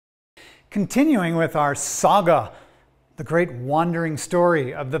Continuing with our saga, the great wandering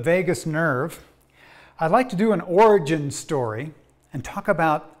story of the vagus nerve, I'd like to do an origin story and talk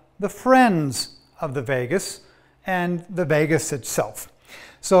about the friends of the vagus and the vagus itself.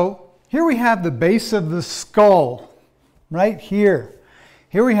 So here we have the base of the skull, right here.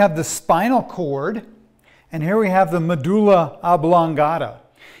 Here we have the spinal cord, and here we have the medulla oblongata.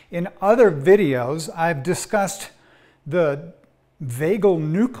 In other videos, I've discussed the vagal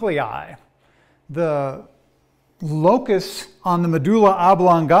nuclei, the locus on the medulla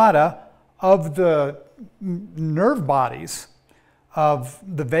oblongata of the nerve bodies of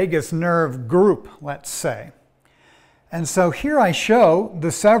the vagus nerve group, let's say. And so here I show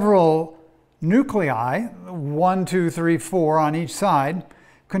the several nuclei, 1, 2, 3, 4 on each side,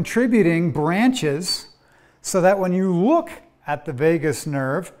 contributing branches so that when you look at the vagus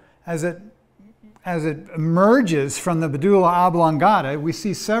nerve, as it emerges from the medulla oblongata, we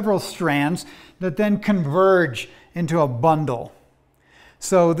see several strands that then converge into a bundle.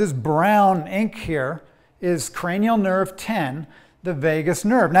 So this brown ink here is cranial nerve 10, the vagus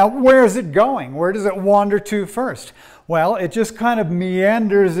nerve. Now, where is it going? Where does it wander to first? Well, it just kind of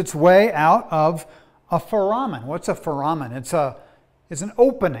meanders its way out of a foramen. What's a foramen? It's an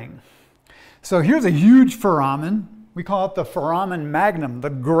opening. So here's a huge foramen. We call it the foramen magnum,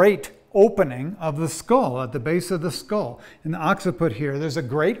 the great opening of the skull, at the base of the skull. In the occiput here, there's a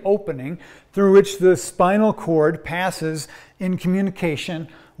great opening through which the spinal cord passes in communication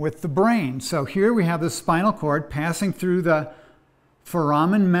with the brain. So here we have the spinal cord passing through the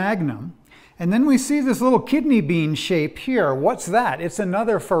foramen magnum. And then we see this little kidney bean shape here. What's that? It's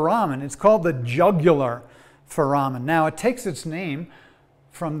another foramen. It's called the jugular foramen. Now, it takes its name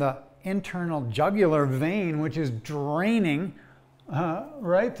from the internal jugular vein, which is draining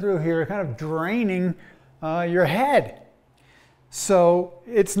right through here, kind of draining your head. So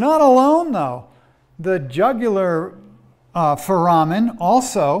it's not alone, though. The jugular foramen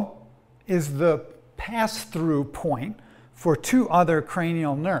also is the pass-through point for two other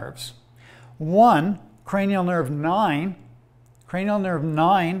cranial nerves. One, cranial nerve 9. Cranial nerve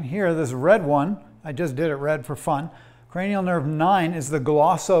 9, here, this red one, I just did it red for fun. Cranial nerve 9 is the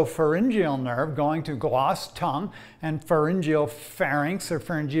glossopharyngeal nerve going to gloss, tongue, and pharyngeal, pharynx, or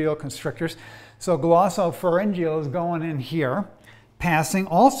pharyngeal constrictors. So glossopharyngeal is going in here, passing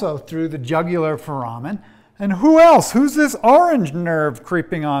also through the jugular foramen. And who else? Who's this orange nerve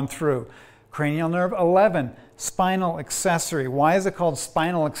creeping on through? Cranial nerve 11, spinal accessory. Why is it called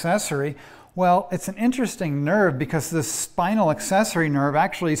spinal accessory? Well, it's an interesting nerve because the spinal accessory nerve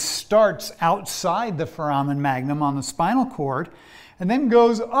actually starts outside the foramen magnum on the spinal cord and then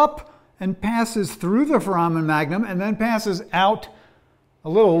goes up and passes through the foramen magnum and then passes out, a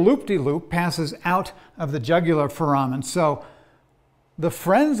little loop-de-loop, passes out of the jugular foramen. So the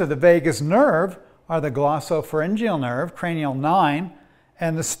friends of the vagus nerve are the glossopharyngeal nerve, cranial 9,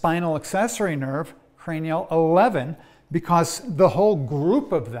 and the spinal accessory nerve, cranial 11, because the whole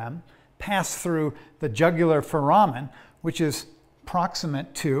group of them pass through the jugular foramen, which is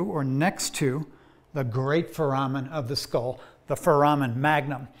proximate to or next to the great foramen of the skull, the foramen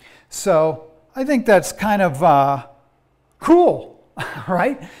magnum. So I think that's kind of cool,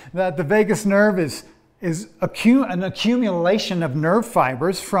 right? That the vagus nerve is an accumulation of nerve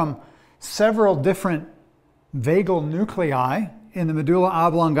fibers from several different vagal nuclei in the medulla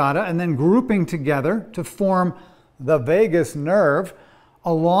oblongata and then grouping together to form the vagus nerve,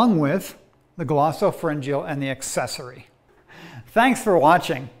 along with the glossopharyngeal and the accessory. Thanks for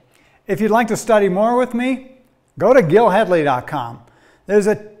watching. If you'd like to study more with me, go to gilhedley.com. There's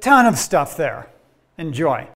a ton of stuff there. Enjoy.